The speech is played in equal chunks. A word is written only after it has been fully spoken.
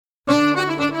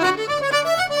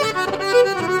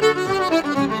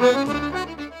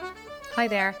Hi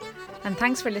there, and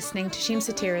thanks for listening to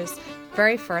Seamus Satira's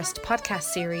very first podcast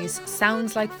series,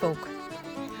 Sounds Like Folk.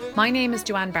 My name is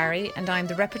Joanne Barry, and I'm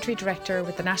the Repertory Director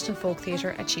with the National Folk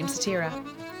Theatre at Seamus Satira.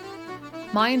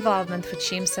 My involvement with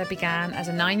Seamsa began as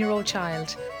a 9-year-old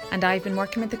child, and I've been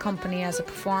working with the company as a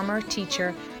performer,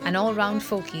 teacher, and all-round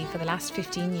folkie for the last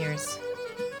 15 years.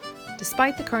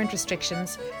 Despite the current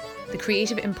restrictions, the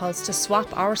creative impulse to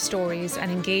swap our stories and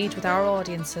engage with our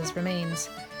audiences remains.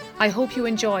 I hope you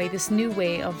enjoy this new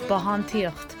way of Behan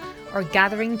Tíocht, or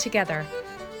gathering together,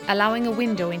 allowing a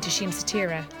window into Seamus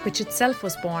Satira, which itself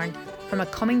was born from a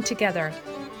coming together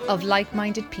of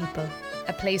like-minded people,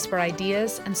 a place where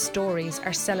ideas and stories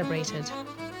are celebrated.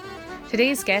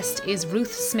 Today's guest is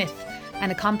Ruth Smith,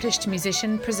 an accomplished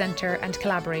musician, presenter and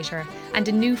collaborator, and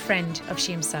a new friend of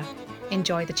Seamsa.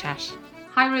 Enjoy the chat.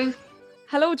 Hi Ruth.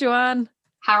 Hello, Joanne.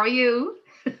 How are you?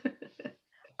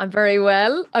 I'm very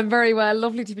well.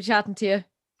 Lovely to be chatting to you.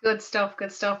 Good stuff.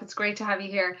 It's great to have you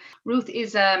here. Ruth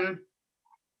is a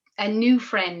new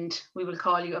friend, we will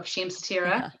call you, of Seamus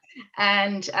Satira. Yeah.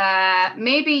 And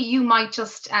maybe you might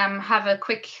just have a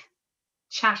quick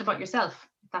chat about yourself,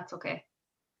 if that's okay.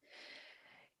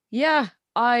 Yeah,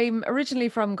 I'm originally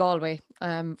from Galway,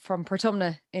 from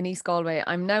Portumna in East Galway.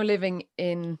 I'm now living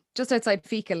in just outside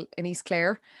Feakle in East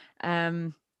Clare.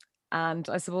 And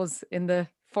I suppose in the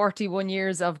 41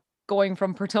 years of going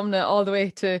from Portumna all the way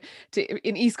to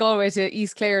in East Galway to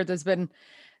East Clare, there's been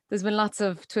lots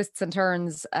of twists and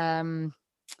turns.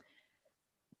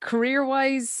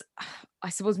 Career-wise, I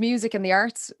suppose music and the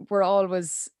arts were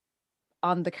always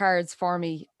on the cards for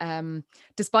me,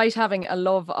 despite having a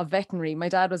love of veterinary. My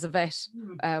dad was a vet,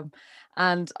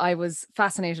 and I was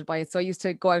fascinated by it. So I used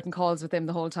to go out on calls with him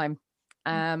the whole time.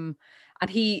 And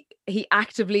he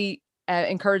actively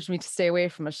encouraged me to stay away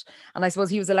from it. And I suppose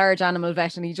he was a large animal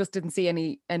vet, and he just didn't see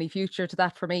any future to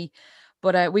that for me.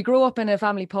 But we grew up in a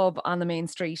family pub on the main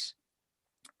street,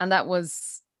 and that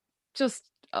was just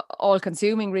all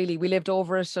consuming, really. We lived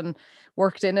over it and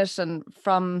worked in it, and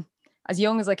from as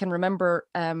young as I can remember,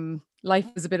 life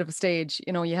was a bit of a stage.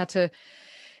 You know, you had to,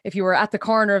 if you were at the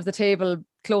corner of the table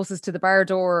closest to the bar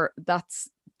door,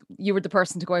 you were the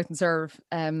person to go out and serve,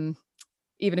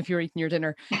 even if you were eating your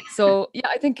dinner. So yeah,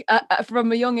 I think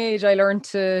from a young age, I learned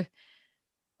to,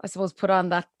 I suppose, put on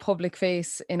that public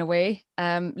face in a way,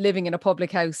 living in a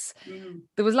public house.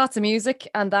 There was lots of music,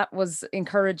 and that was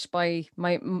encouraged by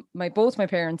both my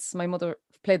parents. My mother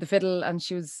played the fiddle, and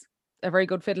she was a very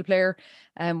good fiddle player.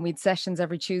 We'd sessions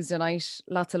every Tuesday night,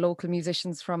 lots of local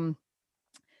musicians from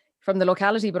the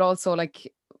locality, but also,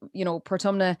 like, you know,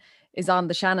 Portumna is on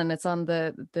the Shannon. It's on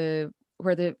the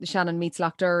where the Shannon meets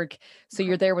Lough Derg. So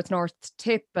you're there with North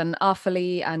Tip and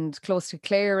Offaly and close to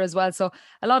Clare as well. So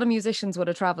a lot of musicians would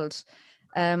have travelled.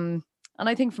 And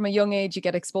I think from a young age, you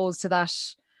get exposed to that,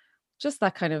 just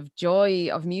that kind of joy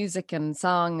of music and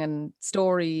song and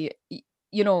story,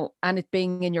 you know, and it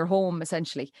being in your home,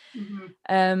 essentially.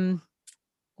 When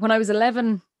I was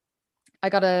 11, I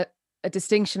got a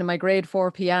distinction in my grade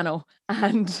 4 piano,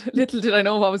 and little did I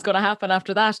know what was going to happen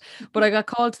after that. But I got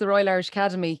called to the Royal Irish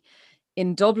Academy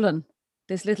in Dublin,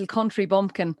 this little country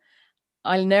bumpkin.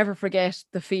 I'll never forget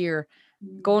the fear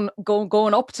going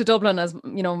up to Dublin, as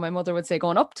you know, my mother would say,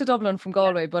 going up to Dublin from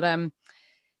Galway. But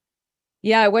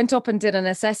yeah, I went up and did an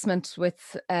assessment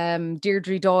with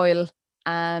Deirdre Doyle,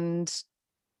 and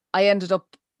I ended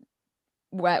up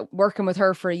working with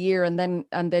her for a year, and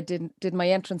they did my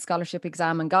entrance scholarship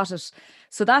exam and got it.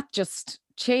 So that just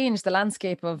changed the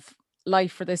landscape of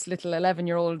life for this little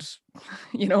 11-year-old,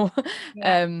 you know,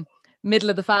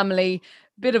 middle of the family,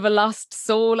 bit of a lost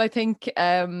soul, I think.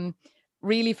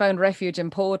 Really found refuge in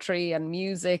poetry and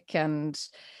music and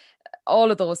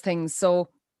all of those things. So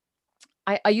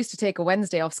I used to take a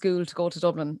Wednesday off school to go to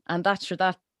Dublin, and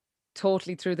that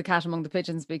totally threw the cat among the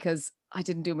pigeons, because I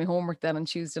didn't do my homework then on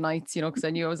Tuesday nights, you know, because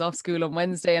I knew I was off school on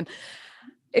Wednesday. And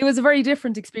it was a very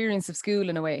different experience of school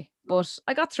in a way, but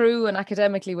I got through and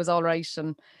academically was all right.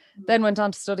 And then went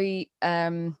on to study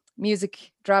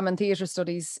music, drama and theatre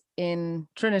studies in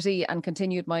Trinity, and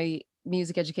continued my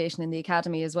music education in the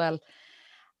academy as well.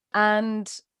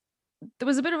 And there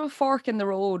was a bit of a fork in the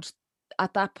road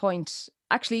at that point,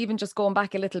 actually, even just going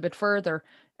back a little bit further.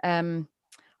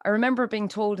 I remember being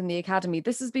told in the academy,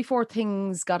 this is before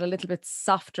things got a little bit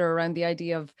softer around the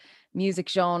idea of music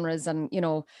genres and, you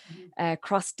know,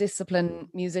 cross-discipline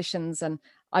musicians. And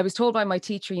I was told by my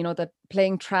teacher, you know, that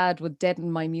playing trad would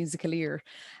deaden my musical ear.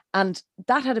 And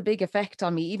that had a big effect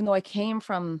on me, even though I came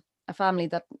from a family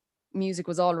that music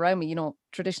was all around me, you know,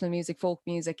 traditional music, folk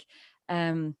music.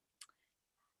 And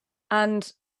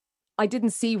I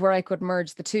didn't see where I could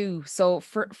merge the two. So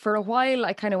for a while,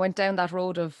 I kind of went down that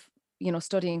road of,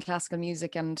 studying classical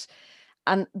music, and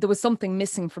there was something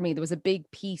missing for me. There was a big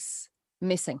piece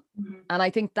missing. And I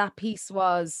think that piece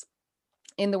was,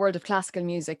 in the world of classical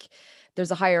music,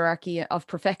 there's a hierarchy of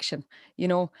perfection,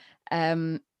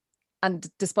 and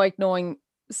despite knowing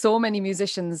so many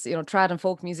musicians, trad and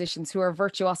folk musicians who are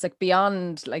virtuosic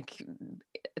beyond, like,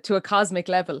 to a cosmic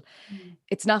level,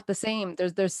 it's not the same.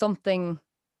 There's something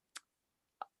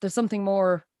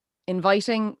more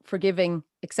inviting, forgiving,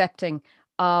 accepting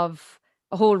of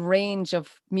a whole range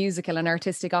of musical and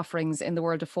artistic offerings in the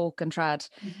world of folk and trad,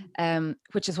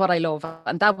 which is what I love.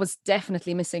 And that was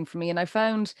definitely missing for me. And I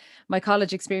found my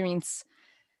college experience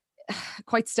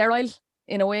quite sterile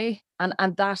in a way.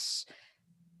 And that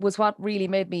was what really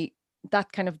made me,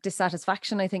 that kind of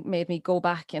dissatisfaction, I think, made me go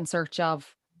back in search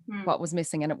of what was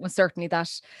missing. And it was certainly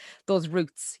those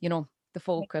roots, the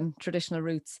folk and traditional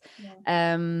roots.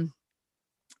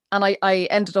 And I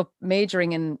ended up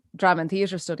majoring in drama and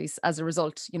theatre studies as a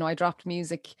result. I dropped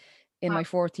music in my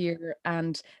fourth year,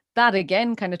 and that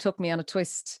again kind of took me on a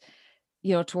twist,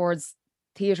 towards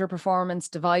theatre performance,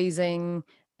 devising.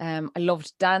 I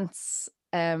loved dance.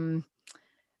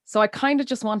 So I kind of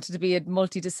just wanted to be a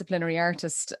multidisciplinary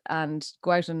artist and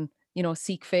go out and,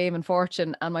 seek fame and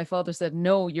fortune. And my father said,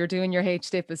 no, you're doing your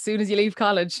HDip as soon as you leave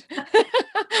college.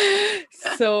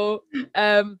 So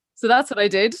that's what I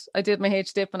did. I did my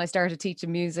HDip and I started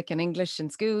teaching music and English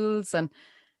in schools, and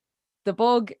the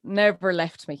bug never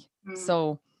left me.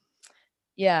 So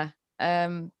yeah,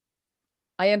 I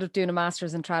ended up doing a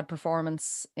master's in trad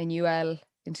performance in UL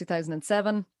in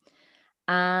 2007,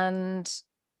 and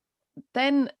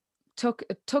then took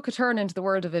a turn into the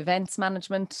world of events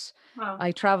management. Wow.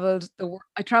 I traveled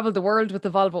the world with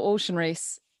the Volvo Ocean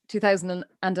Race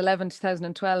 2011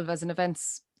 2012 as an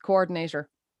events coordinator.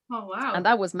 Oh wow. And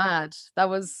that was mad. That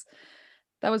was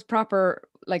proper,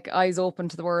 like, eyes open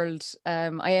to the world.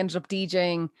 I ended up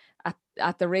DJing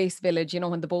at the race village,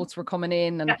 when the boats were coming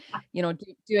in, and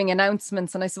doing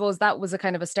announcements. And I suppose that was a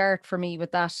kind of a start for me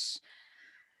with that,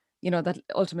 that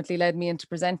ultimately led me into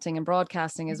presenting and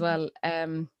broadcasting as well.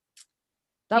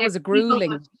 That was a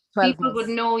grueling 12 people months. would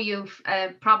know you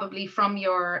probably from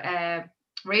your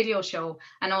radio show,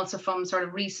 and also from sort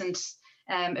of recent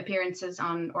appearances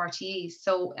on RTE.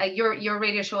 So your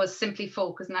radio show is Simply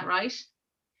Folk, isn't that right?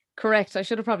 Correct. I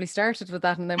should have probably started with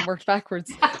that and then worked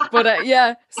backwards. But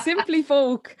yeah, Simply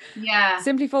Folk. Yeah.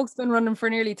 Simply Folk's been running for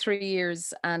nearly 3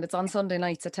 years, and it's on Sunday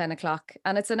nights at 10 o'clock.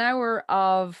 And it's an hour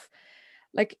of,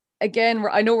 like, again,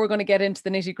 I know we're going to get into the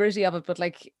nitty gritty of it, but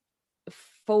like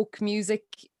folk music,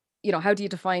 how do you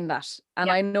define that? And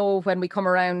I know when we come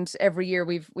around every year,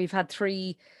 we've had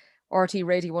 3 RT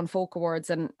Radio 1 Folk Awards,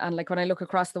 and like when I look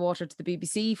across the water to the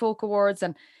BBC Folk Awards,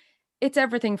 and it's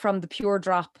everything from the pure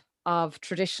drop of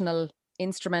traditional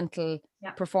instrumental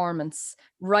performance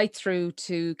right through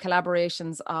to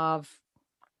collaborations of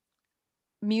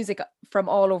music from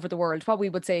all over the world, what we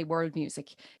would say world music.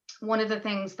 One of the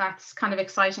things that's kind of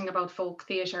exciting about folk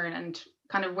theatre and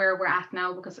kind of where we're at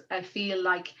now, because I feel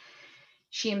like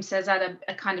Seamus is at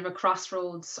a kind of a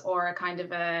crossroads, or a kind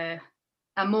of a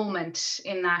moment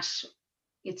in that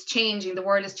it's changing, the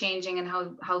world is changing, and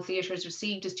how theatre is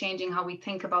received is changing. How we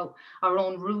think about our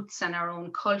own roots and our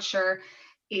own culture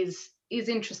is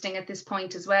interesting at this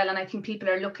point as well. And I think people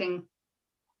are looking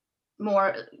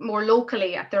more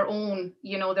locally at their own,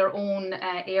 their own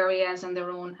areas, and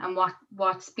their own, and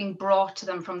what's being brought to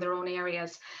them from their own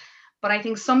areas. But I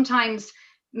think sometimes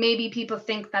maybe people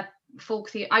think that folk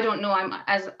theatre, I don't know,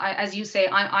 as you say,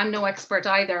 I'm no expert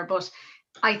either, but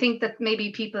I think that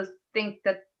maybe people think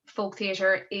that folk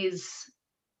theatre is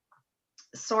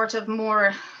sort of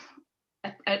more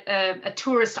a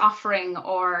tourist offering,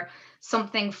 or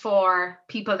something for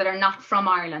people that are not from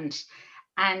Ireland,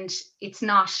 and it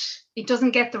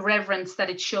doesn't get the reverence that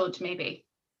it should, maybe.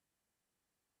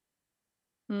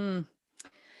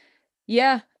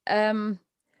 Yeah.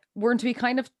 Weren't we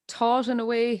kind of taught in a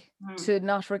way to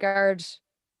not regard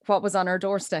what was on our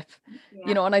doorstep,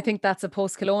 and I think that's a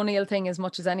post-colonial thing as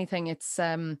much as anything. It's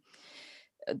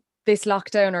this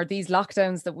lockdown, or these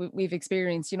lockdowns that we've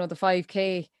experienced, the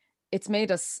 5K, it's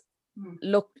made us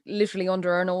look literally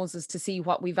under our noses to see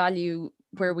what we value,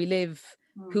 where we live,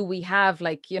 who we have,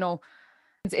 like,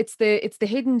 it's the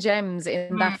hidden gems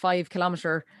in that 5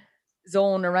 kilometer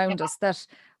zone around us that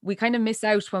we kind of miss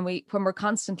out when we're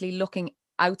constantly looking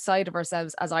outside of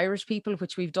ourselves as Irish people,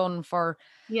 which we've done for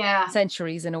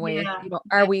centuries in a way.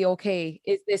 Are we okay?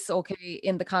 Is this okay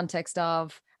in the context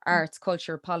of arts,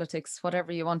 culture, politics,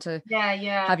 whatever you want to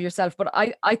have yourself? But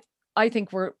I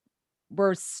think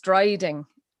we're striding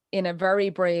in a very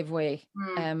brave way,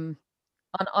 on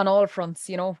all fronts.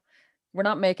 You know, we're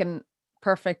not making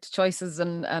perfect choices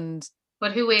and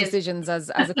But who is? decisions as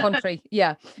a country.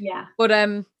 Yeah. Yeah. But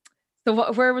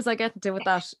so where was I getting to with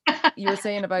that? You were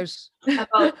saying about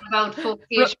about folk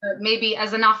theatre, maybe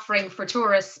as an offering for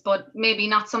tourists, but maybe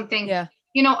not something. Yeah.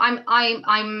 You know,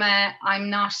 I'm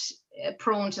not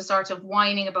prone to sort of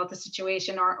whining about the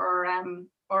situation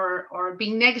or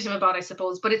being negative about it, I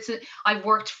suppose. But I've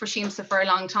worked for Sheemsa for a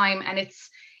long time, and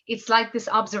it's like this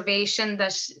observation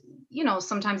that, you know,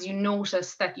 sometimes you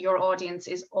notice that your audience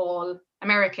is all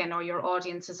American, or your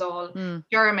audience is all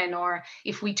German, or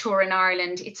if we tour in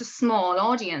Ireland, it's a small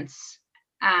audience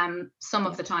some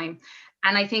of the time.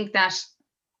 And I think that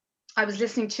I was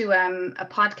listening to a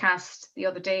podcast the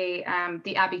other day,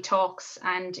 the Abbey Talks,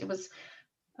 and it was,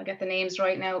 I'll get the names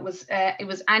right now, it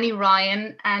was Annie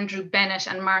Ryan, Andrew Bennett,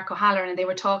 and Mark O'Halloran, and they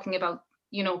were talking about,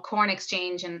 you know, Corn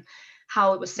Exchange and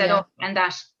how it was set up, and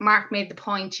that Mark made the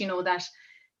point, you know, that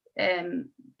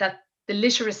that the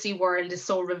literacy world is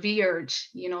so revered,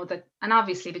 you know, that, and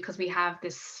obviously because we have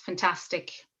this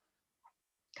fantastic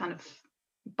kind of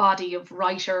body of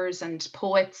writers and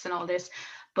poets and all this,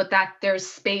 but that there's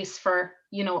space for,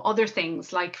 you know, other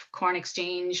things like Corn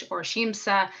Exchange or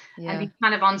Sheemsa, and these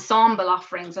kind of ensemble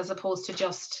offerings as opposed to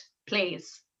just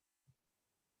plays.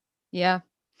 Yeah.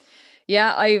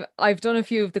 I've done a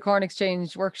few of the Corn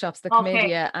Exchange workshops, the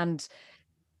Commedia, and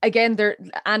again,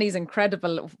 Annie's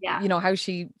incredible. You know, how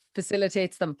she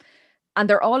facilitates them, and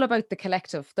they're all about the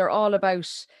collective. They're all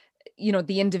about, you know,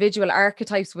 the individual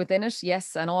archetypes within it,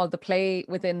 yes, and all the play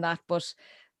within that. But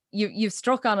you've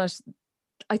struck on it.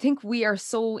 I think we are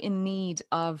so in need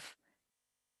of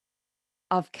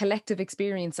collective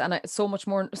experience, and so much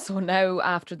more so now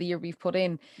after the year we've put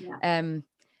in, and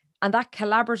that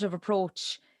collaborative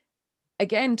approach.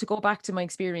 Again, to go back to my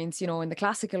experience, you know, in the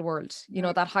classical world, you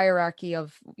know, that hierarchy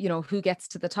of, you know, who gets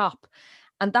to the top,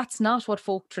 and that's not what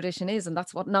folk tradition is, and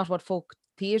that's not what folk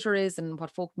theatre is, and what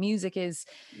folk music is.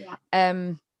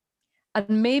 And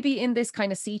maybe in this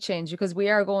kind of sea change, because we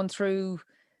are going through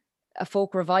a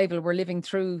folk revival, we're living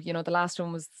through, you know, the last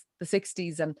one was the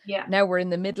 60s, and now we're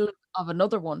in the middle of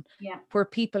another one, where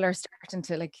people are starting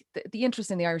to, like, the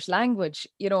interest in the Irish language,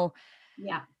 you know,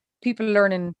 people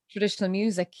learning traditional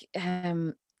music.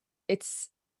 It's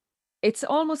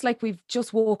almost like we've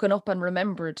just woken up and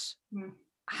remembered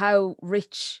how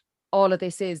rich all of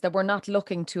this is, that we're not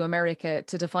looking to America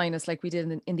to define us like we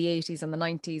did in the 80s and the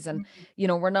 90s, and you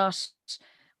know, we're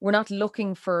not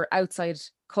looking for outside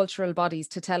cultural bodies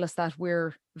to tell us that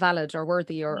we're valid or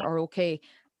worthy or okay.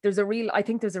 I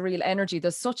think there's a real energy,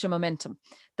 there's such a momentum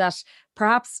that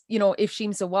perhaps, you know, if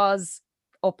Sheemsa was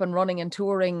up and running and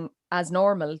touring as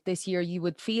normal this year, you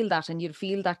would feel that, and you'd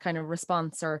feel that kind of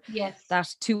response, or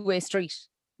that two-way street.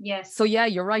 So yeah,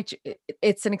 you're right.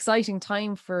 It's an exciting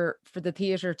time for the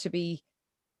theatre to be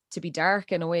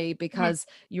dark in a way, because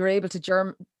you're able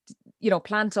to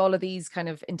plant all of these kind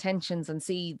of intentions and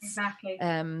seeds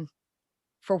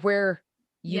for where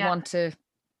you want to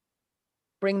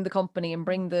bring the company and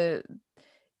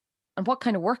and what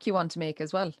kind of work you want to make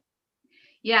as well.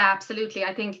 Yeah, absolutely.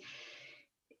 I think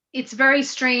it's very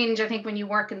strange, I think, when you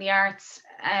work in the arts,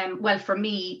 well, for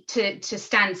me, to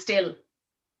stand still.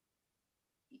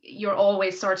 You're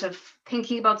always sort of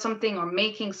thinking about something, or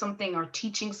making something, or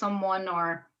teaching someone,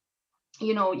 or,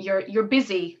 you know, you're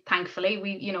busy. Thankfully,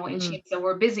 we, you know, in Sheemsa,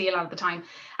 we're busy a lot of the time.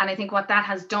 And I think what that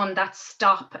has done, that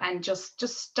stop and just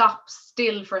stop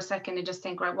still for a second and just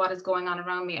think, right, what is going on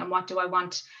around me, and what do I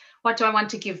want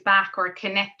to give back, or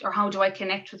connect, or how do I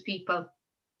connect with people?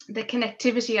 The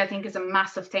connectivity, I think, is a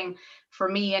massive thing for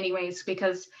me anyways,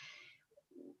 because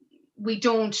we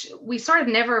sort of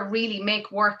never really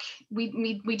make work.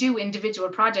 We do individual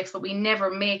projects, but we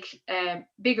never make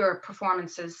bigger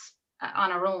performances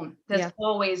on our own. There's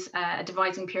always a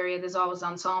devising period, there's always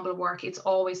ensemble work, it's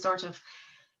always sort of,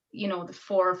 you know, the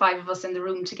 4 or 5 of us in the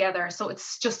room together. So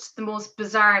it's just the most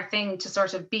bizarre thing to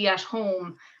sort of be at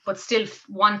home but still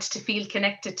want to feel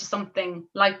connected to something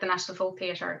like the National Folk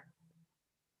Theatre.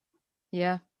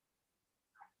 Yeah,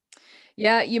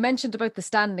 you mentioned about the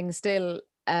standing still.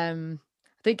 I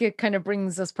think it kind of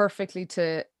brings us perfectly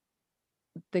to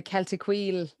the Celtic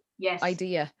Wheel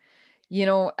idea. You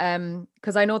know,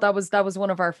 because I know that was one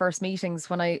of our first meetings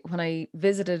when I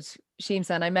visited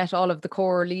Sheemsa, and I met all of the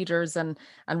core leaders and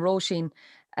Roisin,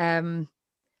 and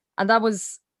that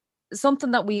was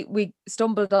something that we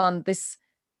stumbled on, this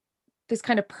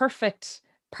kind of perfect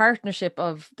partnership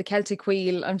of the Celtic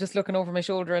Wheel. I'm just looking over my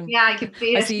shoulder, and I can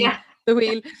see it. I see the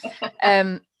wheel.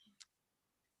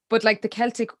 But like the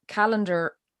Celtic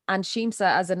calendar and Sheemsa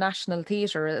as a national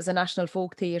theatre, as a national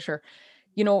folk theatre,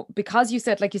 you know, because you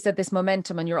said, like you said, this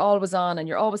momentum, and you're always on and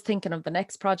you're always thinking of the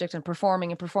next project and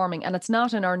performing. And it's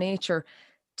not in our nature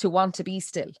to want to be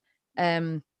still.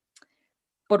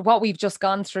 But what we've just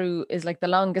gone through is like the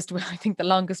longest, I think the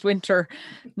longest winter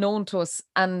known to us.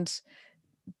 And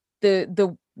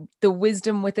the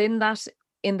wisdom within that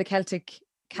in the Celtic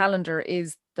calendar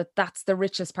is that that's the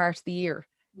richest part of the year,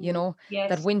 you know,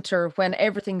 that winter, when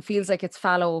everything feels like it's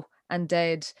fallow and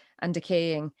dead and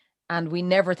decaying, and we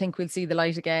never think we'll see the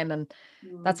light again. And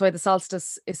that's why the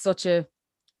solstice is such an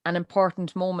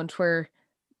important moment, where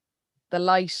the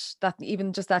light, that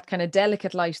even just that kind of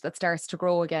delicate light that starts to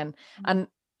grow again. And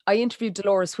I interviewed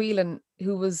Dolores Whelan,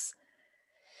 who was,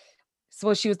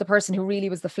 so she was the person who really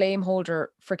was the flame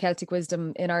holder for Celtic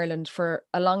wisdom in Ireland for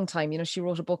a long time. You know, she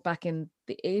wrote a book back in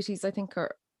the 80s, I think,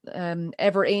 or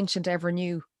Ever Ancient, Ever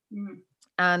New.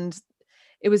 And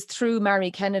it was through Mary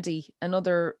Kennedy,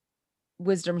 another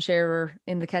wisdom sharer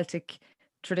in the Celtic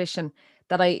tradition,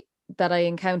 that I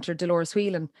encountered Dolores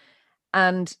Whelan.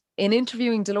 And in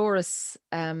interviewing Dolores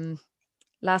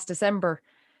last December,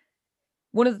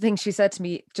 one of the things she said to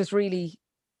me just really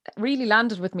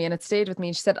landed with me, and it stayed with me.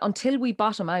 And she said, until we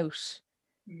bottom out,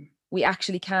 we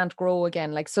actually can't grow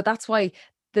again. Like, so that's why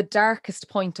the darkest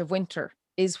point of winter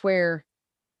is where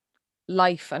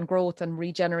life and growth and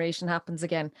regeneration happens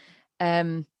again.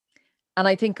 And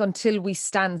I think until we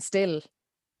stand still,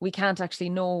 we can't actually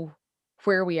know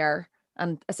where we are.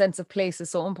 And a sense of place is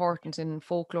so important in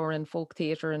folklore and folk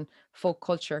theatre and folk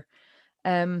culture.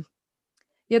 There's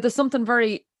something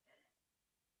very,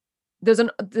 there's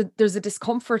a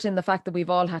discomfort in the fact that we've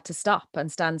all had to stop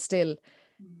and stand still.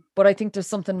 But I think there's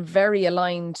something very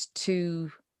aligned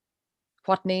to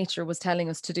what nature was telling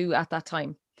us to do at that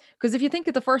time. Because if you think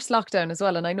of the first lockdown as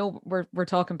well, and I know we're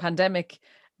talking pandemic,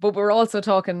 but we're also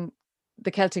talking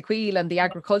the Celtic wheel and the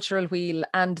agricultural wheel,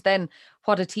 and then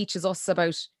what it teaches us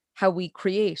about how we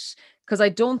create. Because I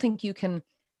don't think you can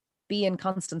be in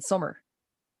constant summer,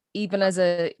 even as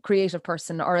a creative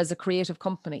person or as a creative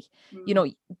company. You know,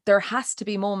 there has to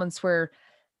be moments where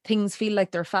things feel like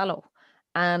they're fallow.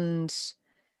 And,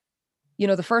 you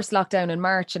know, the first lockdown in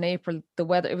March and April, the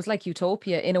weather, it was like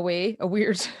utopia in a way, a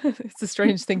weird, it's a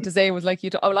strange thing to say, it was like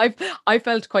utopia. Well, I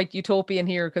felt quite utopian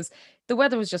here because the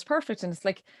weather was just perfect. And it's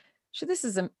like, sure, this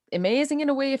is amazing in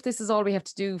a way, if this is all we have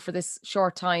to do for this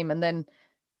short time. And then,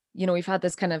 you know, we've had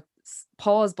this kind of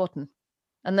pause button.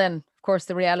 And then, of course,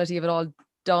 the reality of it all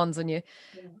dawns on you.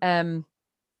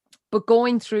 But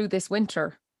going through this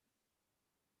winter,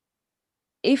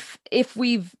 if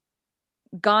we've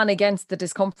gone against the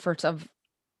discomfort of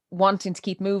wanting to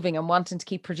keep moving and wanting to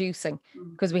keep producing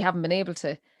because we haven't been able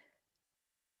to,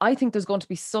 I think there's going to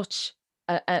be such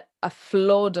a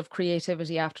flood of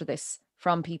creativity after this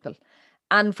from people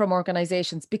and from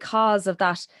organizations, because of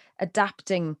that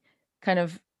adapting kind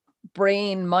of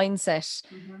brain mindset.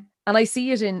 And I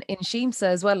see it in Sheemsa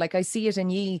as well. Like, I see it in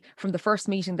Yi from the first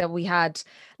meeting that we had.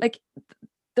 Like,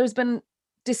 there's been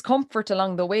discomfort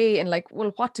along the way, and like,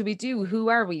 well, what do we do? Who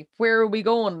are we? Where are we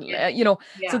going? You know,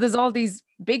 so there's all these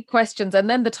big questions, and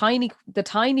then the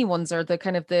tiny ones are the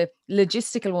kind of the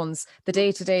logistical ones, the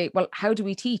day to day. Well, how do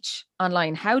we teach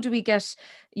online? How do we get,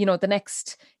 you know, the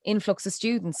next influx of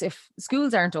students if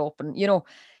schools aren't open? You know,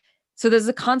 so there's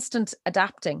a constant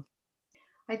adapting.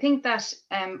 I think that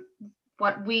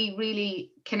what we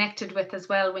really connected with as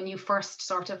well when you first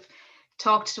sort of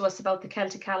talked to us about the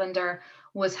Celtic calendar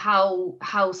was how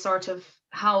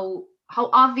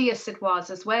obvious it was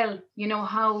as well. You know,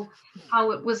 how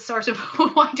it was sort of,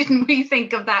 why didn't we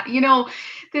think of that? You know,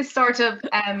 this sort of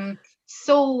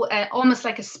so almost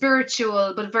like a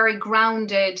spiritual but very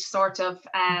grounded sort of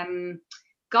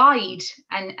guide,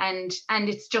 and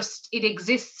it's just, it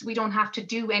exists. We don't have to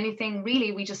do anything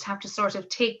really. We just have to sort of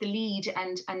take the lead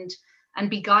and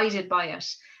be guided by it.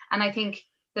 And I think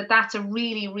that that's a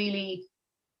really, really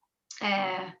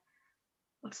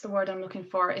what's the word I'm looking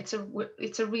for?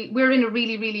 We're in a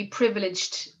really, really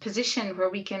privileged position where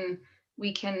we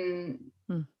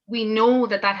know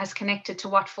that has connected to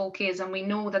what folk is, and we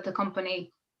know that the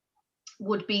company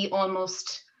would be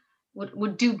almost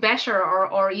would do better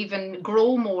or even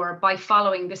grow more by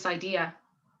following this idea.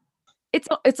 It's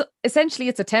essentially,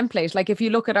 it's a template. Like, if you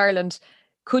look at Ireland,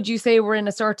 could you say we're in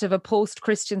a sort of a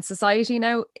post-Christian society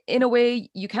now? In a way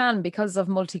you can, because of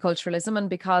multiculturalism and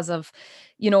because of,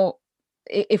 you know,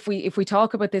 if we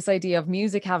talk about this idea of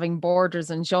music having borders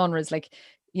and genres, like,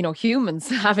 you know, humans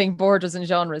having borders and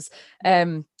genres,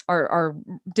 or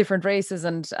different races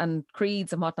and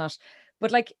creeds and whatnot.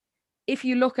 But like, if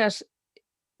you look at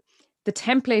the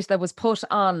template that was put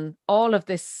on all of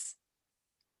this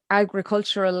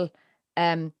agricultural,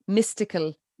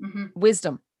 mystical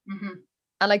wisdom,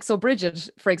 And like, so Bridget,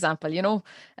 for example, you know,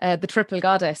 the triple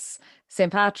goddess,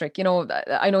 St. Patrick, you know,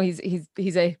 I know he's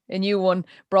a new one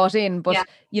brought in, but, Yeah.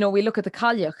 you know, we look at the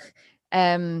Cailleach,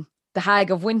 the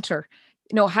Hag of Winter,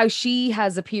 you know, how she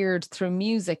has appeared through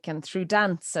music and through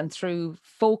dance and through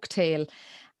folk tale.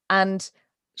 And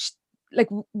like,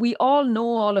 we all know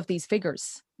all of these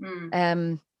figures,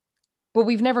 but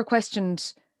we've never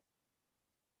questioned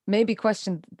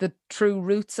the true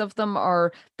roots of them,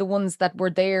 or the ones that were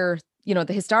there, you know,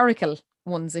 the historical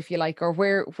ones, if you like, or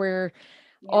where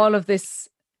all of this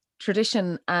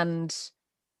tradition and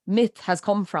myth has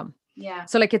come from. Yeah.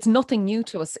 So like, it's nothing new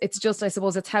to us. It's just, I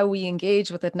suppose, it's how we engage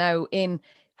with it now in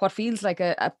what feels like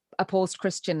a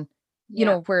post-Christian, you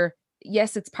know, where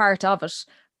yes, it's part of it,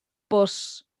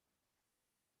 but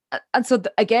and so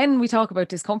again, we talk about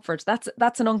discomfort.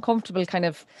 That's an uncomfortable kind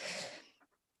of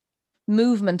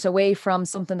movement away from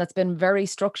something that's been very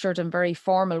structured and very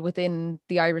formal within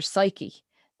the Irish psyche.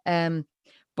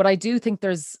 But I do think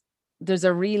there's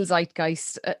a real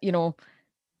zeitgeist, you know,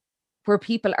 where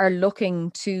people are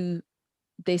looking to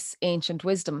this ancient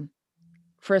wisdom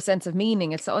for a sense of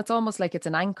meaning. It's almost like it's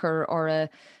an anchor or a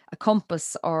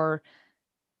compass, or,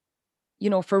 you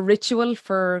know, for ritual,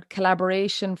 for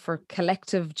collaboration, for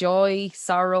collective joy,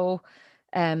 sorrow,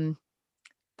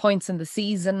 points in the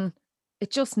season. It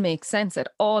just makes sense. It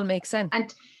all makes sense.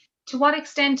 And to what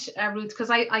extent, Ruth, because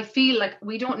I feel like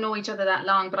we don't know each other that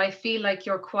long, but I feel like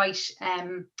you're quite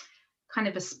kind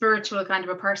of a spiritual kind of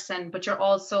a person, but you're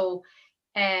also,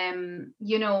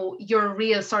 you know, you're a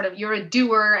real sort of, you're a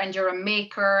doer and you're a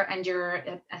maker and you're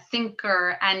a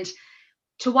thinker. And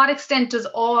to what extent does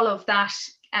all of that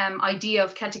idea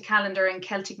of Celtic calendar and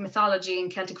Celtic mythology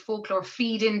and Celtic folklore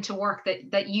feed into work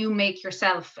that you make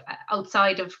yourself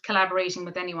outside of collaborating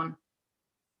with anyone?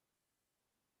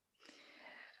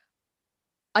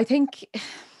 I think,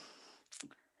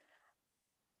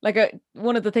 like,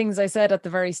 one of the things I said at the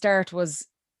very start was,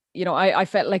 you know, I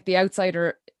felt like the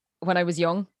outsider when I was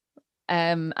young,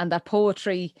 and that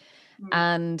poetry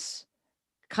and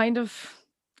kind of,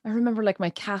 I remember like my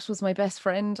cat was my best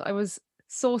friend. I was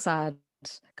so sad.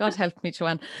 God help me,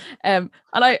 Joanne. And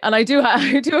I do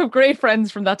have great friends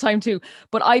from that time too.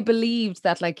 But I believed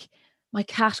that like my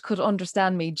cat could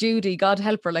understand me. Judy, God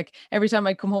help her. Like every time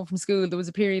I'd come home from school, there was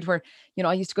a period where, you know,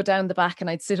 I used to go down the back and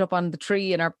I'd sit up on the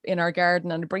tree in our garden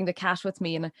and I'd bring the cat with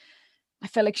me. And I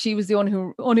felt like she was the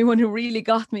only one who really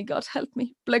got me. God help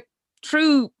me. Like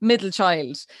true middle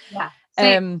child. Yeah.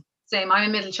 Same. I'm a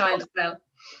middle child as well.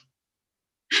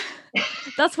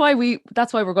 That's why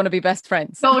we're going to be best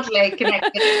friends. Totally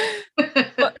connected.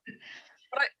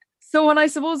 So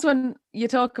when you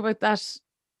talk about that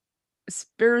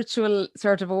spiritual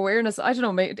sort of awareness, I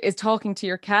don't know, is talking to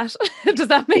your cat, does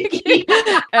that make you?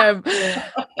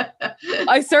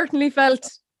 I certainly felt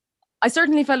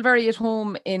very at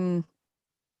home in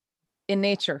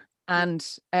nature, and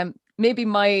maybe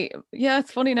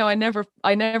it's funny now,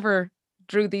 I never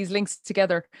drew these links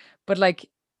together, but like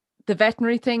the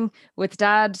veterinary thing with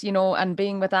Dad, you know, and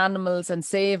being with animals and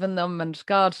saving them, and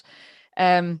God,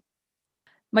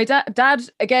 my dad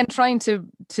again trying to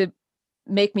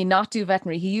make me not do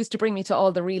veterinary. He used to bring me to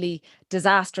all the really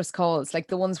disastrous calls, like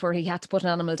the ones where he had to put an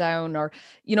animal down, or,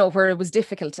 you know, where it was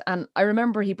difficult. And I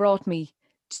remember he brought me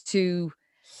to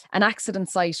an accident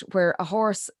site where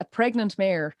a pregnant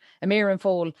mare, a mare in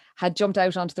foal, had jumped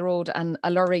out onto the road and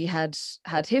a lorry had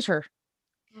hit her.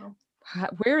 Oh.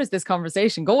 Where is this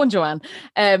conversation going, Joanne?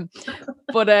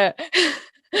 But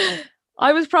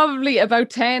I was probably about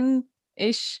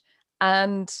 10-ish,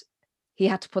 and he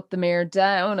had to put the mare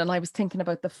down, and I was thinking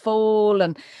about the foal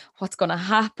and what's going to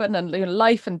happen, and, you know,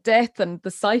 life and death and the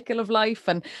cycle of life,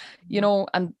 and, you know,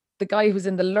 and the guy who was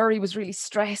in the lorry was really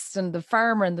stressed, and the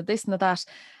farmer and the this and the that.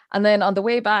 And then on the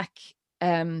way back,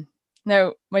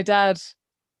 now my dad,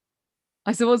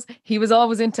 I suppose he was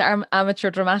always into amateur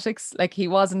dramatics. Like he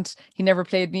never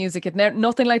played music.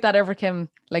 Nothing like that ever came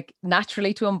like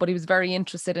naturally to him, but he was very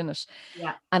interested in it.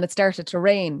 Yeah. And it started to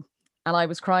rain, and I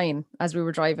was crying as we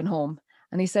were driving home.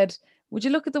 And he said, "Would you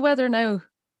look at the weather now?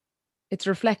 It's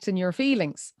reflecting your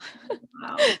feelings."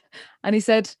 Wow. And he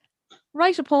said,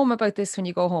 "Write a poem about this when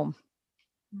you go home."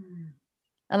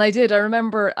 And I did. I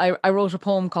remember I wrote a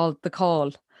poem called The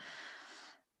Call.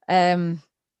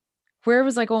 Where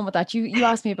was I going with that? You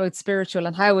asked me about spiritual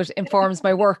and how it informs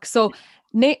my work. So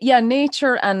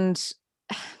nature, and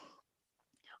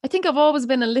I think I've always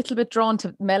been a little bit drawn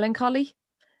to melancholy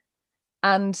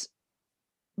and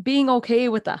being okay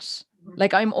with that.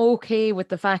 Like I'm okay with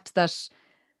the fact that,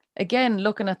 again,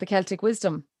 looking at the Celtic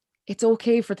wisdom, it's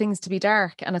okay for things to be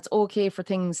dark, and it's okay for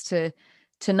things to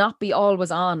not be always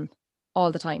on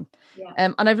all the time. Yeah.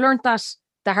 And I've learned that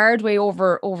the hard way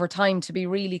over time to be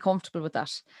really comfortable with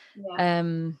that.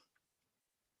 Yeah.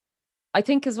 I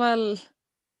think as well,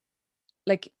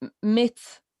 like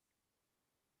myth.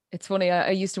 It's funny. I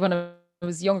used to, when I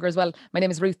was younger as well. My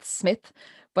name is Ruth Smith,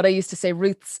 but I used to say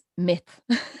Ruth's myth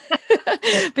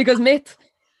because myth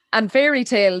and fairy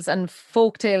tales and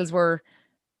folk tales were,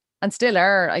 and still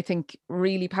are, I think,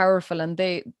 really powerful. And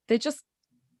they're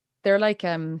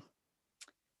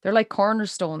like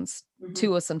cornerstones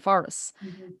to us and for us.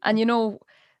 And you know,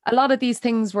 a lot of these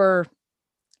things were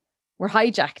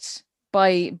hijacked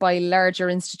by larger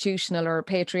institutional or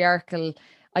patriarchal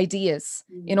ideas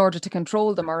in order to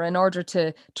control them or in order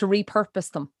to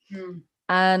repurpose them.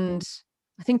 And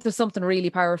I think there's something really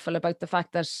powerful about the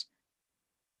fact that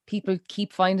people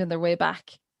keep finding their way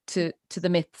back to the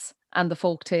myths and the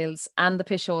folk tales and the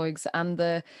pishoigs and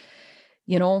the,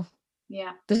 you know,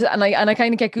 yeah. And I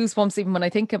kind of get goosebumps even when I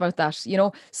think about that, you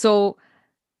know. So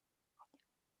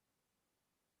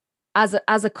as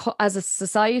a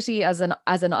society, as an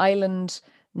island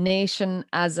nation,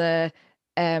 as a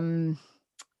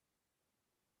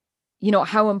you know,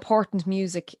 how important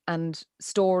music and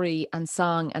story and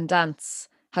song and dance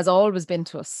has always been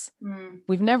to us.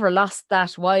 We've never lost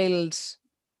that wild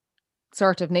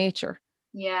sort of nature.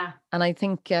 Yeah. And I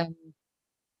think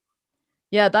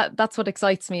that's what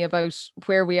excites me about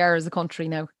where we are as a country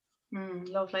now.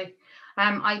 Lovely.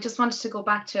 I just wanted to go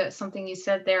back to something you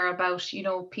said there about, you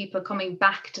know, people coming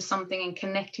back to something and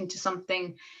connecting to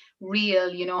something real,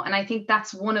 you know, and I think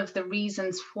that's one of the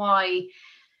reasons why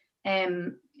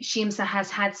Sheemsa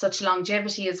has had such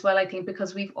longevity as well, I think,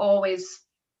 because we've always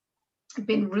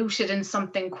been rooted in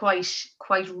something quite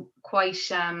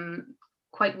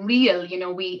real, you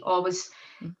know. We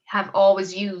have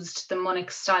always used the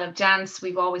Munich style of dance.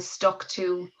 We've always stuck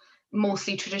to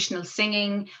mostly traditional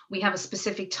singing. We have a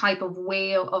specific type of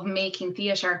way of making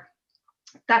theatre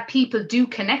that people do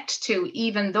connect to,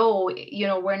 even though, you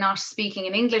know, we're not speaking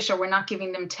in English or we're not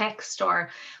giving them text,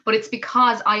 but it's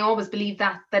because I always believe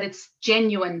that it's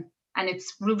genuine and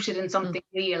it's rooted in something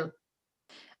real.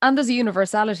 And there's a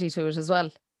universality to it as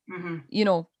well, you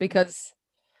know, because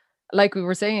like we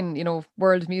were saying, you know,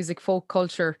 world music, folk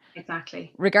culture,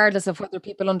 exactly, regardless of whether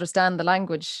people understand the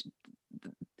language,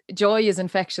 joy is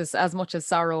infectious as much as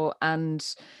sorrow,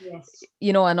 and yes,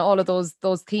 you know, and all of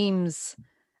those themes,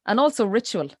 and also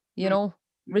ritual, you know,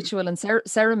 ritual and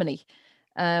ceremony,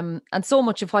 and so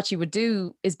much of what you would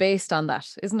do is based on that,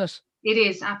 isn't it? It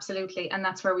is, absolutely. And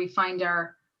that's where we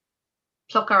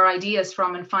pluck our ideas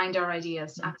from and find our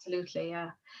ideas. Absolutely,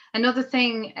 yeah. Another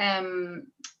thing,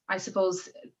 I suppose,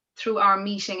 through our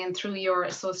meeting and through your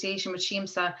association with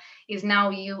Sheemsa, is now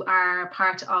you are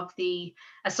part of the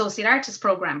Associate Artist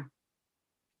Programme.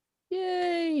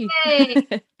 Yay!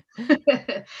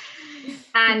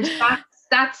 And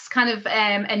that's kind of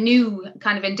a new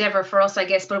kind of endeavour for us, I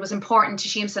guess, but it was important to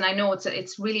Sheemsa, and I know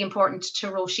it's really important to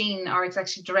Roisin, our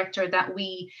executive director, that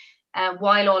we,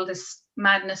 while all this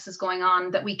madness is going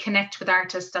on, that we connect with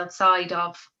artists outside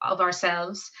of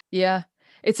ourselves. Yeah,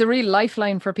 it's a real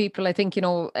lifeline for people. I think, you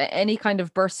know, any kind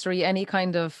of bursary, any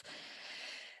kind of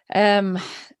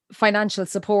financial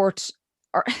support,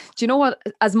 or do you know what,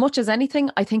 as much as anything,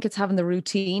 I think it's having the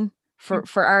routine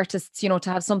for artists, you know, to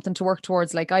have something to work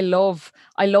towards. Like I love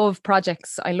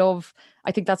projects. I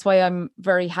think that's why I'm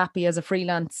very happy as a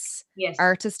freelance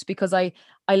artist, because I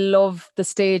love the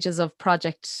stages of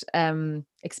project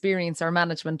experience or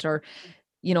management, or,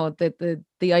 you know,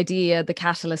 the idea, the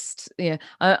catalyst. Yeah,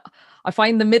 I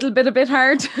find the middle bit a bit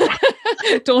hard.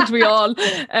 Don't we all?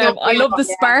 I love the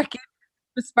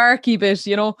sparky bit,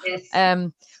 you know. Yes.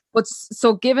 But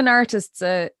so giving artists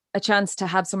a chance to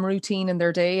have some routine in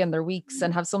their day and their weeks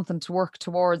and have something to work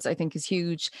towards, I think is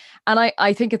huge. And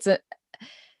I think it's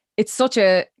such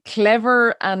a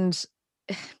clever, and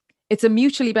it's a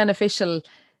mutually beneficial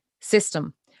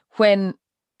system when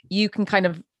you can kind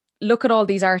of look at all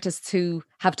these artists who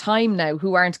have time now,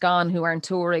 who aren't gone, who aren't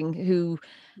touring, who,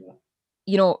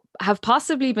 you know, have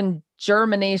possibly been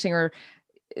germinating or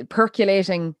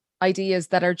percolating ideas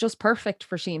that are just perfect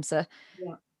for Sheemsa,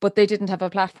 but they didn't have a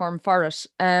platform for it.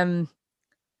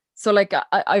 So like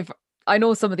I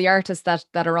know some of the artists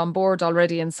that are on board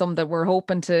already, and some that we're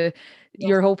hoping to,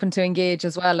 you're hoping to engage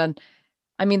as well. And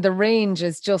I mean, the range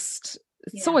is just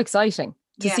so exciting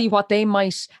to see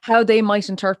how they might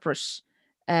interpret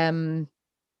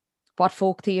what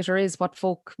folk theatre is, what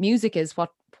folk music is,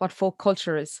 what folk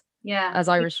culture is. As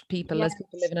Irish people, as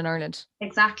people living in Ireland.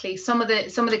 Exactly. Some of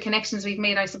the connections we've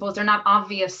made, I suppose, they're not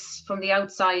obvious from the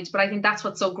outside, but I think that's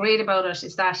what's so great about it,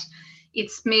 is that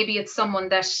it's someone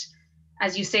that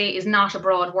as you say, is not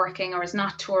abroad working or is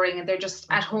not touring, and they're just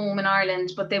at home in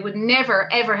Ireland, but they would never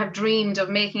ever have dreamed of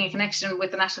making a connection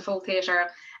with the National Folk Theatre.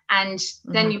 And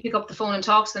then you pick up the phone and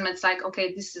talk to them. It's like,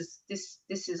 okay, this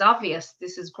is obvious.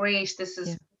 This is great. This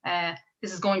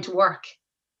is going to work.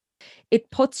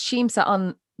 It puts Seamsa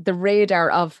on the radar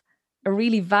of a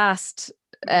really vast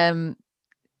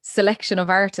selection of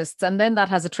artists, and then that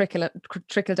has a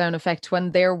trickle down effect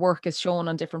when their work is shown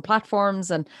on different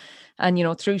platforms and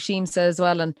through Seamsa as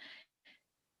well. And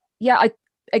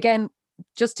again,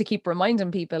 just to keep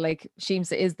reminding people, like,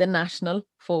 Seamsa is the National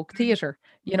Folk Theatre,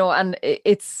 and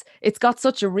it's got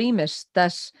such a remit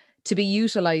that to be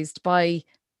utilized by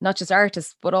not just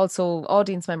artists but also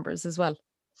audience members as well.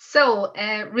 So,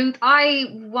 Ruth, I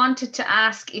wanted to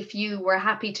ask if you were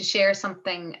happy to share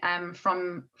something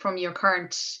from your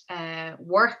current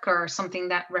work, or something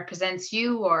that represents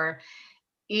you or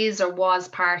is or was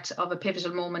part of a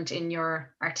pivotal moment in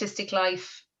your artistic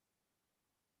life.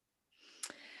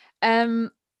 I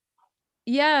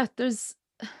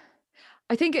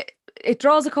think it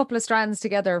draws a couple of strands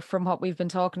together from what we've been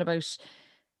talking about.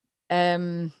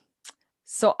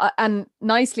 So, and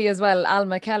nicely as well,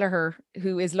 Alma Kelleher,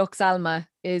 who is Lux Alma,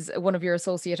 is one of your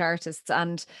associate artists.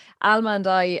 And Alma and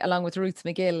I, along with Ruth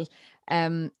McGill,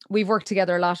 we've worked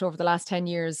together a lot over the last 10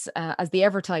 years as the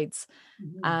Evertides.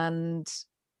 And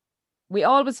we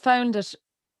always found it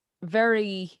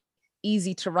very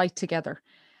easy to write together.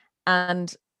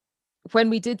 And when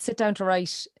we did sit down to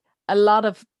write, a lot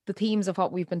of the themes of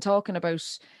what we've been talking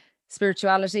about,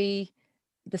 spirituality,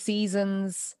 the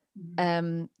seasons,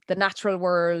 the natural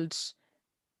world,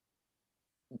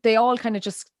 they all kind of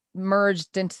just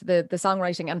merged into the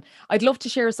songwriting. And I'd love to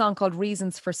share a song called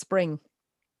Reasons for Spring.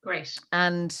 Great.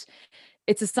 And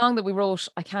it's a song that we wrote,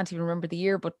 I can't even remember the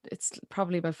year, but it's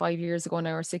probably about 5 years ago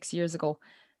now, or 6 years ago.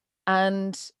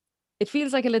 And it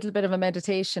feels like a little bit of a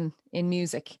meditation in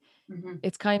music.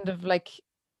 It's kind of like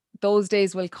those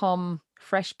days will come,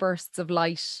 fresh bursts of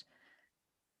light,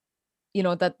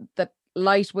 that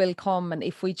light will come, and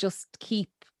if we just keep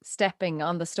stepping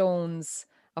on the stones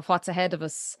of what's ahead of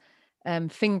us,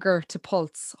 finger to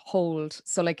pulse, hold.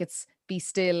 So like, it's be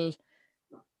still.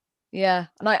 Yeah.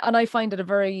 And I find it a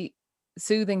very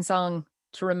soothing song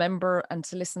to remember and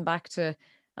to listen back to.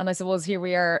 And I suppose here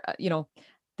we are,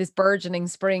 this burgeoning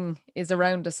spring is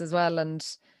around us as well. And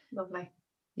lovely.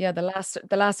 Yeah, the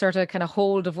last sort of kind of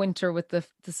hold of winter with the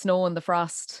snow and the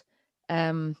frost.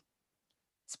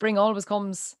 Spring always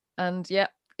comes, and yeah,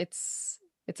 it's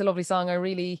a lovely song. I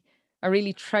really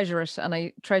treasure it, and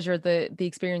I treasure the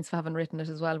experience of having written it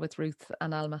as well with Ruth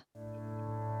and Alma.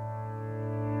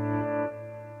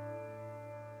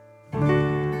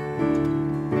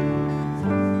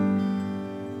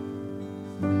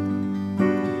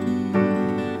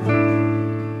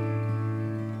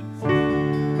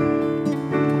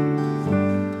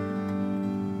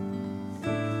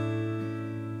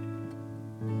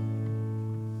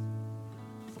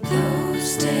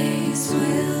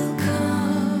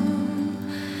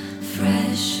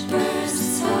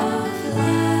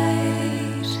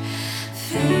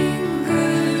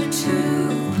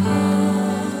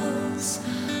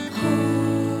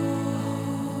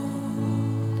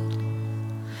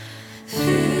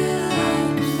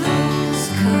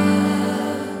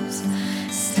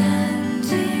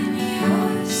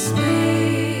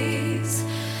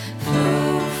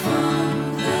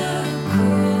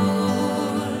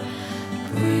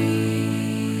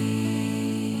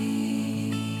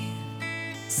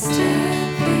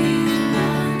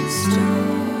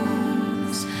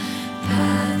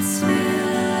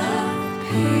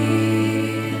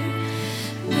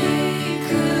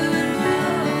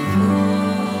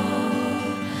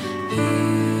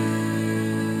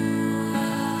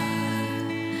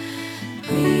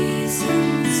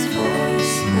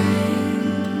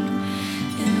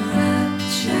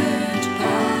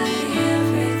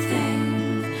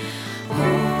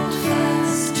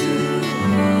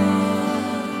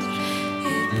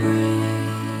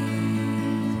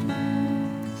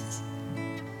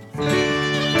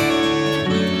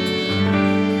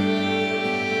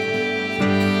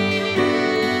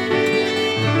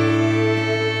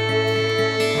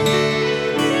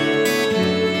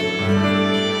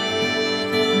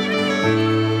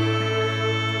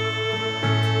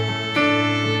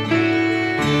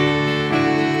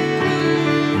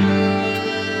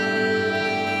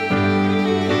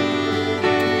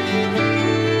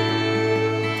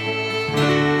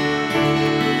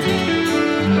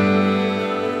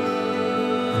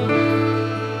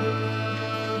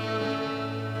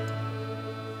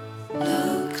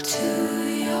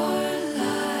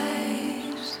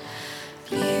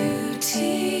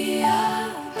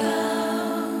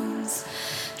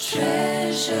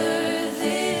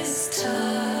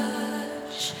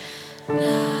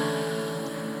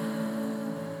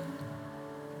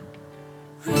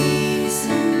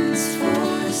 Reasons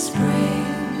for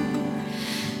spring,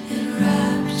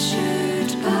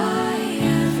 enraptured by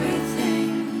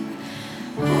everything,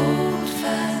 hold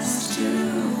fast to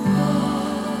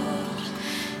what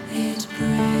it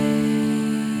brings.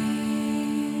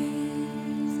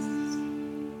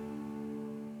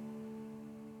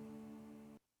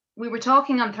 We were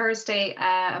talking on Thursday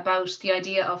about the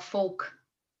idea of folk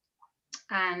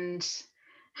and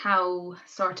how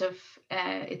sort of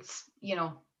it's, you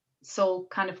know, so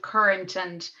kind of current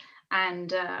and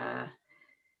I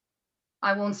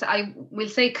won't say, I will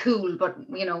say cool, but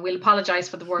you know, we'll apologize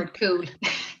for the word cool.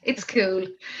 It's cool.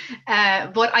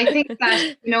 But I think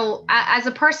that, you know, as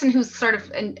a person who's sort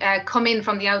of come in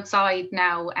from the outside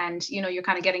now, and, you know, you're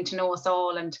kind of getting to know us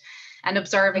all and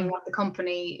observing what the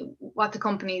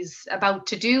company's about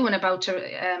to do and about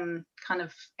to kind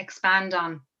of expand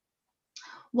on.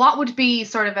 What would be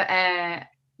sort of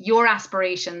your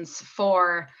aspirations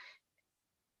for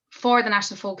the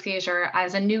National Folk Theatre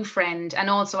as a new friend and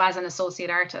also as an associate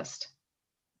artist?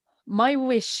 My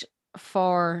wish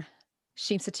for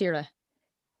Síomsa Tíre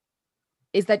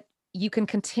is that you can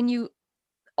continue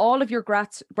all of your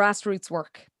grassroots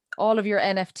work, all of your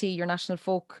NFT, your National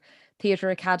Folk Theatre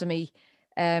Academy,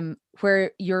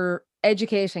 where you're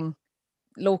educating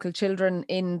local children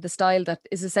in the style that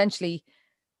is essentially,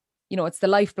 you know, it's the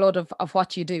lifeblood of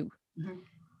what you do. Mm-hmm.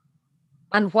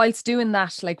 And whilst doing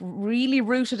that, like really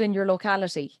rooted in your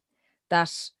locality,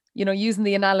 that, you know, using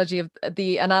the analogy of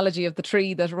the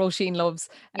tree that Roisin loves,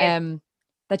 Yes.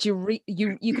 that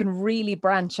you can really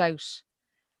branch out.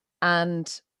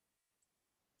 And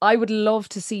I would love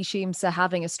to see Síomsa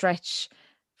having a stretch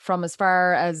from as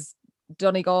far as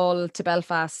Donegal to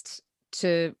Belfast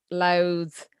to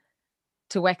Louth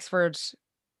to Wexford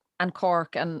and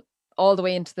Cork and all the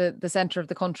way into the centre of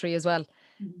the country as well.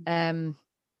 Mm-hmm.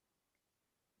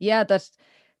 Yeah, that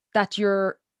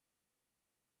your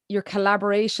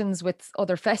collaborations with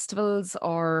other festivals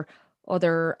or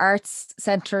other arts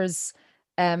centres,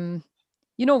 you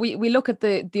know, we look at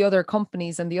the other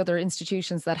companies and the other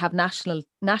institutions that have national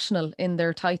in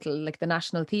their title, like the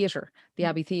National Theatre, the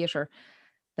Abbey Theatre,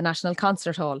 the National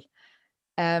Concert Hall,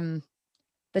 that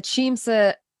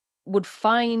Síomsa would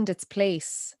find its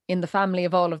place in the family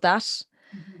of all of that,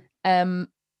 not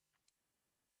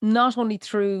only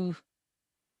through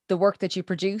the work that you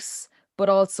produce, but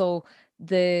also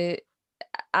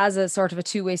as a sort of a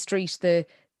two-way street, the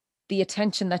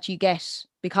attention that you get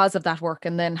because of that work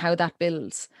and then how that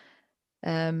builds.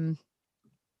 And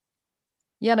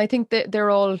I think that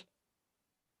they're all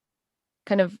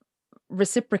kind of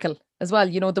reciprocal as well.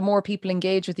 You know, the more people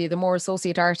engage with you, the more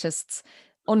associate artists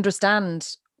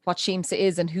understand what Síomsa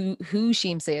is and who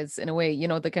Síomsa is, in a way, you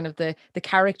know, the kind of the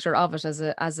character of it as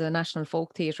a National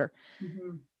Folk Theatre.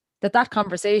 Mm-hmm. That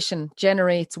conversation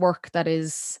generates work that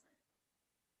is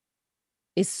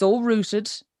so rooted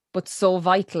but so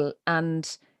vital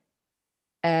and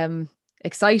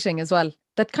exciting as well,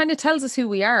 that kind of tells us who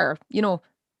we are, you know,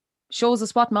 shows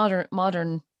us what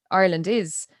modern Ireland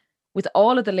is, with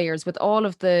all of the layers, with all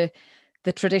of the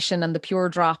tradition and the pure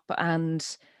drop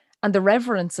and the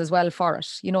reverence as well for it,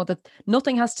 you know, that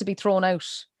nothing has to be thrown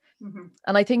out. Mm-hmm.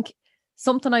 And I think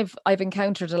something I've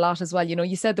encountered a lot as well, you know,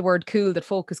 you said the word cool, that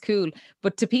folk is cool,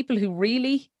 but to people who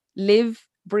really live,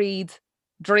 breathe,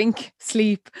 drink,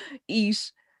 sleep,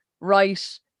 eat,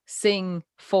 write, sing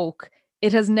folk,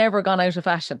 it has never gone out of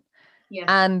fashion. Yes.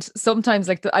 And sometimes,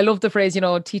 like, I love the phrase, you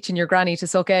know, teaching your granny to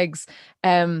suck eggs.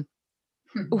 I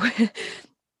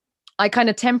kind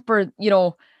of temper, you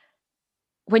know,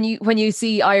 when you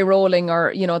see eye rolling,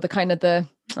 or, you know, the kind of the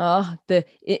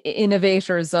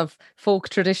innovators of folk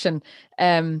tradition,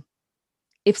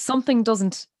 if something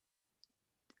doesn't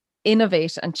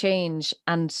innovate and change,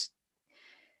 and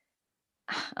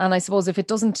I suppose if it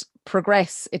doesn't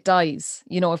progress, it dies.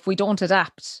 You know, if we don't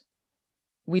adapt,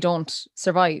 we don't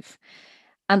survive.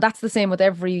 And that's the same with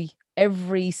every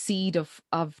seed of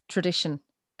tradition.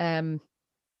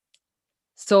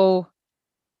 So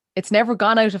it's never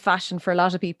gone out of fashion for a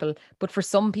lot of people, but for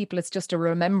some people it's just a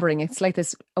remembering. It's like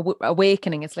this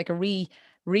awakening. It's like a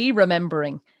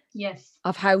remembering Yes.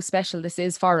 of how special this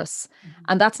is for us. Mm-hmm.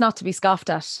 And that's not to be scoffed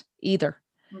at either.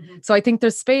 Mm-hmm. So I think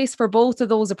there's space for both of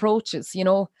those approaches, you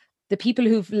know, the people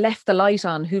who've left the light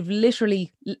on, who've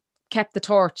literally kept the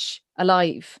torch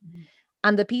alive, mm-hmm.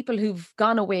 and the people who've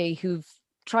gone away, who've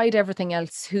tried everything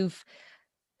else, who've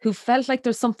felt like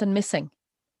there's something missing,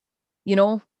 you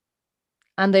know,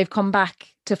 and they've come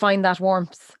back to find that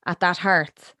warmth at that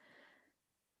hearth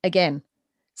again.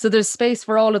 So there's space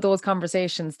for all of those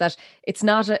conversations, that it's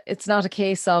not a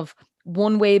case of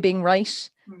one way being right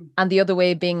and the other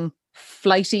way being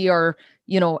flighty or,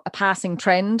 a passing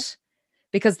trend,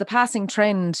 because the passing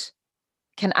trend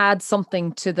can add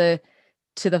something to the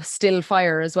still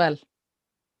fire as well,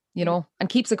 and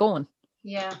keeps it going.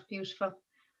 Yeah, beautiful.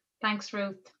 Thanks,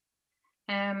 Ruth.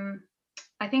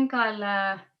 I think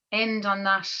I'll end on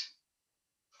that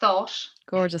thought.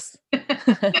 Gorgeous.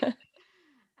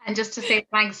 And just to say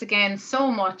thanks again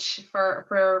so much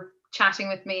for chatting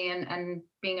with me and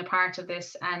being a part of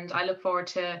this. And I look forward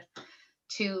to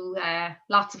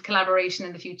lots of collaboration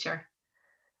in the future.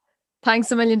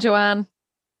 Thanks a million, Joanne.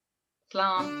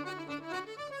 Slán.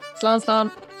 Slán,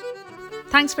 slán.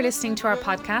 Thanks for listening to our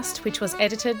podcast, which was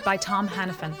edited by Tom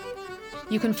Hannafin.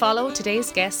 You can follow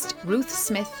today's guest, Ruth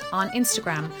Smith, on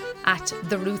Instagram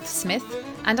 @TheRuthSmith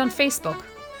and on Facebook.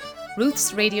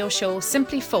 Ruth's radio show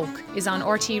Simply Folk is on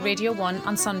RT Radio 1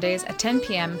 on Sundays at 10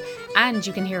 p.m, and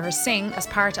you can hear her sing as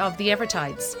part of the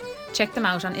Evertides. Check them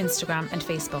out on Instagram and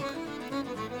Facebook.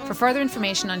 For further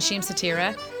information on Síam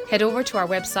Satira, head over to our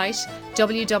website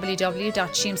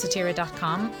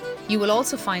www.síamsatira.com. You will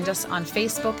also find us on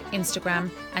Facebook, Instagram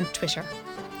and Twitter.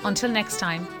 Until next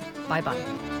time,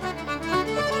 bye-bye.